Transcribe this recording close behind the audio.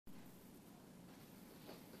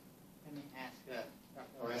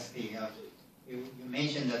you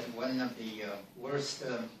mentioned that one of the worst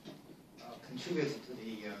contributors to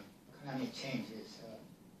the climate change is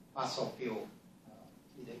fossil fuel,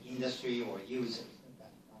 either industry or users of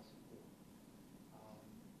that fossil fuel.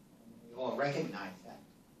 We all recognize that.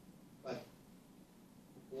 But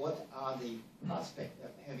what are the prospects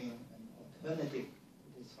of having an alternative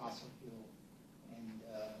to this fossil fuel, and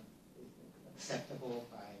is it acceptable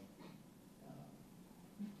by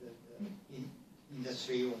the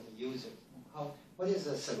industry or the users? What is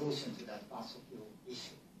the solution to that fossil fuel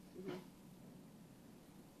issue?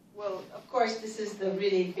 Well, of course, this is the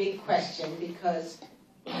really big question, because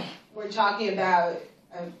we're talking about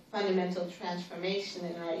a fundamental transformation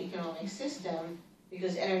in our economic system,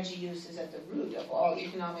 because energy use is at the root of all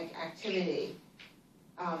economic activity.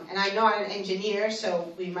 And I know I'm an engineer,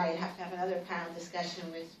 so we might have to have another panel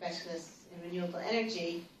discussion with specialists in renewable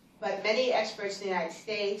energy. But many experts in the United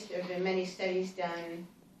States, there have been many studies done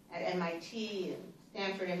at MIT and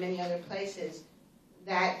Stanford and many other places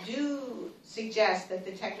that do suggest that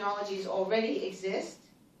the technologies already exist,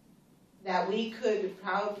 that we could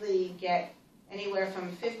probably get anywhere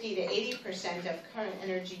from 50 to 80% of current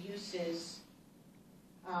energy uses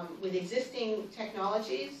with existing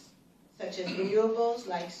technologies, such as renewables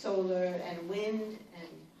like solar and wind and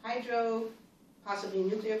hydro, possibly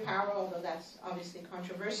nuclear power, although that's obviously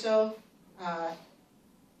controversial,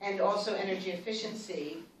 and also energy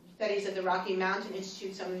efficiency. Studies at the Rocky Mountain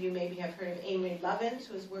Institute, some of you maybe have heard of Amory Lovins,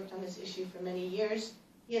 who has worked on this issue for many years.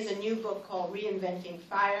 He has a new book called Reinventing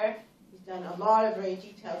Fire. He's done a lot of very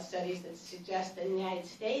detailed studies that suggest that in the United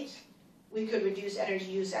States, we could reduce energy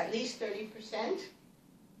use at least 30%,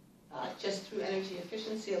 just through energy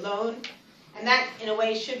efficiency alone. And that, in a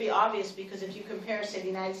way, should be obvious, because if you compare, say, the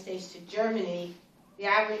United States to Germany, the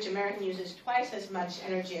average American uses twice as much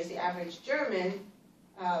energy as the average German,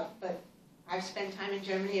 but I've spent time in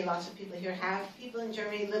Germany, lots of people here have. People in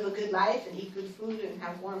Germany live a good life and eat good food and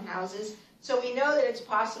have warm houses. So we know that it's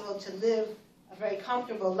possible to live a very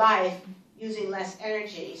comfortable life using less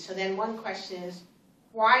energy. So then one question is,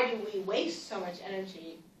 why do we waste so much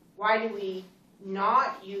energy? Why are we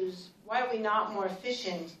not more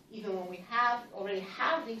efficient even when we already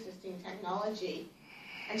have the existing technology?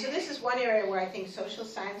 And so this is one area where I think social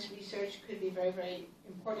science research could be very, very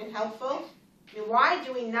important and helpful. I mean, why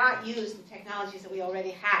do we not use the technologies that we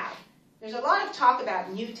already have? There's a lot of talk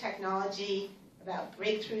about new technology, about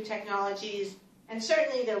breakthrough technologies, and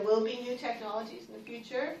certainly there will be new technologies in the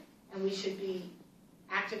future, and we should be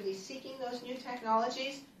actively seeking those new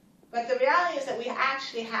technologies. But the reality is that we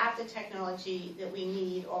actually have the technology that we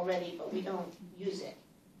need already, but we don't use it.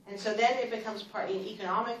 And so then it becomes partly an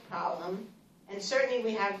economic problem, and certainly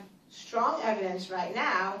we have strong evidence right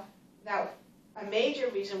now that a major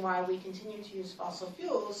reason why we continue to use fossil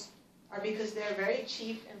fuels are because they're very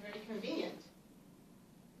cheap and very convenient.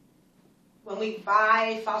 When we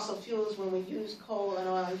buy fossil fuels, when we use coal and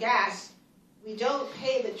oil and gas, we don't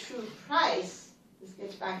pay the true price. This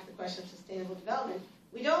gets back to the question of sustainable development.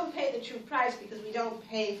 We don't pay the true price because we don't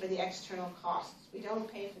pay for the external costs. We don't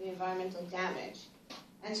pay for the environmental damage.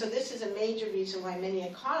 And so this is a major reason why many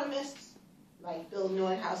economists, like Bill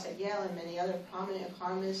Neuhaus at Yale and many other prominent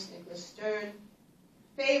economists, Nicholas Stern,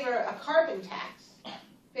 favor a carbon tax,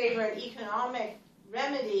 favor an economic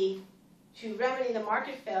remedy to remedy the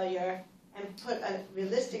market failure and put a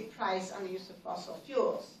realistic price on the use of fossil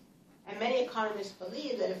fuels. And many economists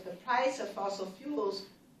believe that if the price of fossil fuels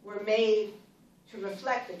were made to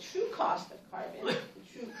reflect the true cost of carbon,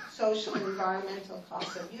 the true social and environmental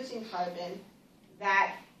cost of using carbon,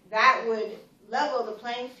 that would level the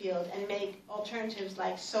playing field and make alternatives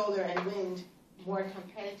like solar and wind more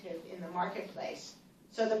competitive in the marketplace.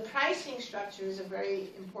 So the pricing structure is a very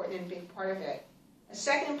important and big part of it. A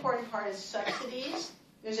second important part is subsidies.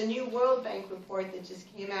 There's a new World Bank report that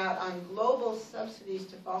just came out on global subsidies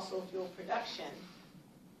to fossil fuel production.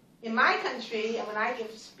 In my country, and when I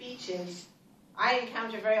give speeches, I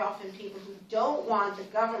encounter very often people who don't want the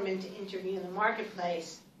government to intervene in the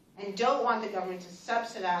marketplace and don't want the government to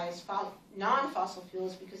subsidize non-fossil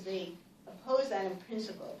fuels because they oppose that in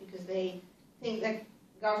principle, because they think that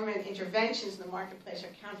government interventions in the marketplace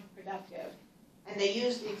are counterproductive. And they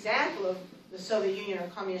use the example of the Soviet Union or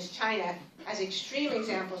Communist China as extreme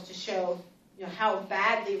examples to show how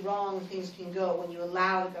badly wrong things can go when you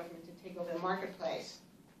allow the government to take over the marketplace.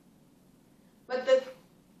 But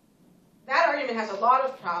that argument has a lot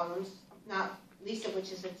of problems, not least of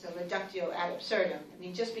which is it's a reductio ad absurdum. I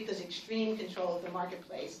mean, just because extreme control of the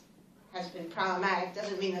marketplace has been problematic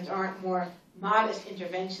doesn't mean that there aren't more modest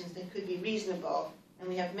interventions that could be reasonable. And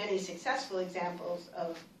we have many successful examples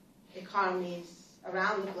of economies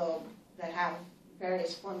around the globe that have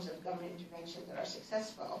various forms of government intervention that are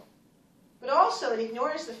successful. But also it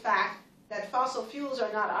ignores the fact that fossil fuels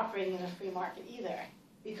are not operating in a free market either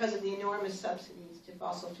because of the enormous subsidies to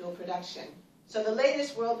fossil fuel production. So the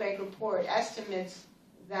latest World Bank report estimates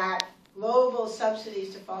that global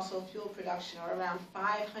subsidies to fossil fuel production are around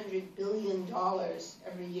 $500 billion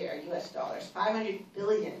every year, US dollars, $500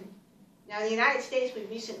 billion. Now in the United States, we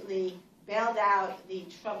recently bailed out the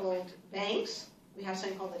troubled banks. We have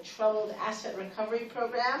something called the Troubled Asset Recovery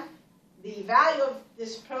Program. The value of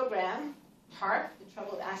this program, TARP, the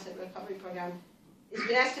Troubled Asset Recovery Program, has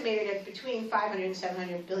been estimated at between $500 and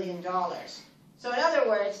 $700 billion. So in other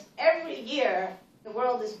words, every year the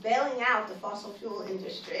world is bailing out the fossil fuel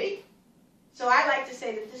industry. So I like to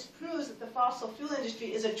say that this proves that the fossil fuel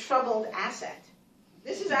industry is a troubled asset.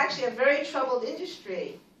 This is actually a very troubled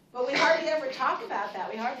industry, but we hardly ever talk about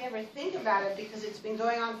that. We hardly ever think about it because it's been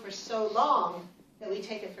going on for so long that we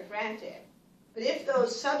take it for granted. But if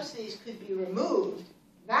those subsidies could be removed,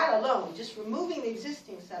 that alone, just removing the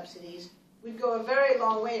existing subsidies, would go a very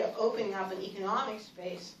long way to opening up an economic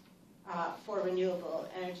space for renewable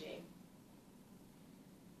energy.